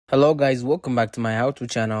Hello guys, welcome back to my how-to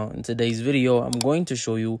channel. In today's video, I'm going to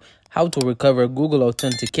show you how to recover Google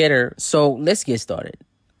Authenticator. So let's get started.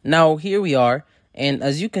 Now here we are, and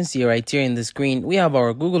as you can see right here in the screen, we have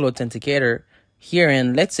our Google Authenticator here,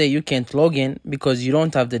 and let's say you can't log in because you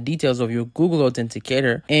don't have the details of your Google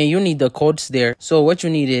Authenticator and you need the codes there. So what you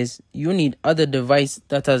need is you need other device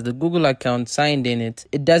that has the Google account signed in it.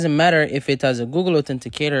 It doesn't matter if it has a Google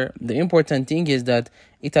Authenticator. The important thing is that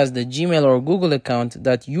it has the Gmail or Google account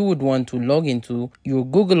that you would want to log into your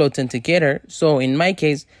Google Authenticator. So in my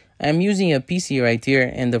case, I'm using a PC right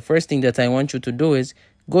here, and the first thing that I want you to do is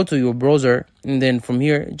go to your browser, and then from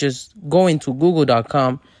here just go into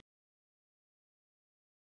google.com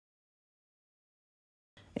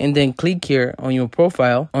and then click here on your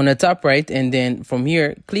profile on the top right, and then from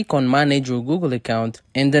here click on manage your Google account,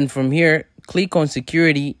 and then from here click on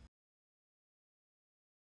security,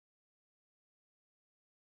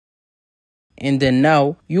 and then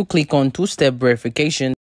now you click on two-step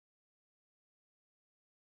verification,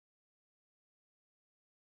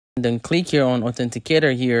 then click here on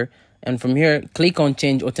authenticator here, and from here click on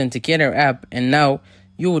change authenticator app, and now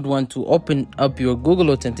you would want to open up your Google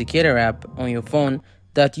Authenticator app on your phone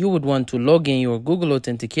that you would want to log in your Google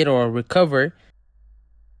Authenticator or recover.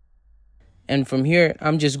 And from here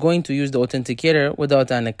I'm just going to use the authenticator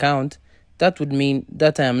without an account. That would mean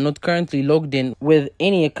that I am not currently logged in with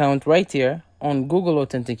any account right here on Google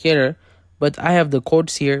Authenticator, but I have the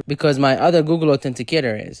codes here because my other Google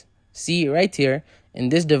Authenticator is. See right here in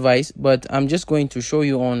this device, but I'm just going to show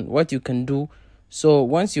you on what you can do. So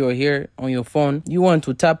once you're here on your phone, you want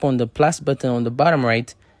to tap on the plus button on the bottom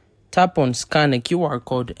right, tap on scan a QR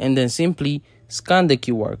code, and then simply scan the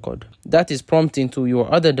QR code. That is prompting to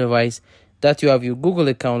your other device that you have your Google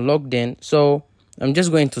account logged in. So I'm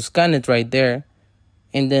just going to scan it right there.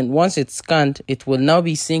 And then once it's scanned, it will now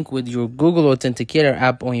be synced with your Google Authenticator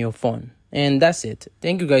app on your phone. And that's it.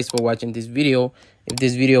 Thank you guys for watching this video. If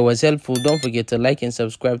this video was helpful, don't forget to like and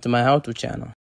subscribe to my how-to channel.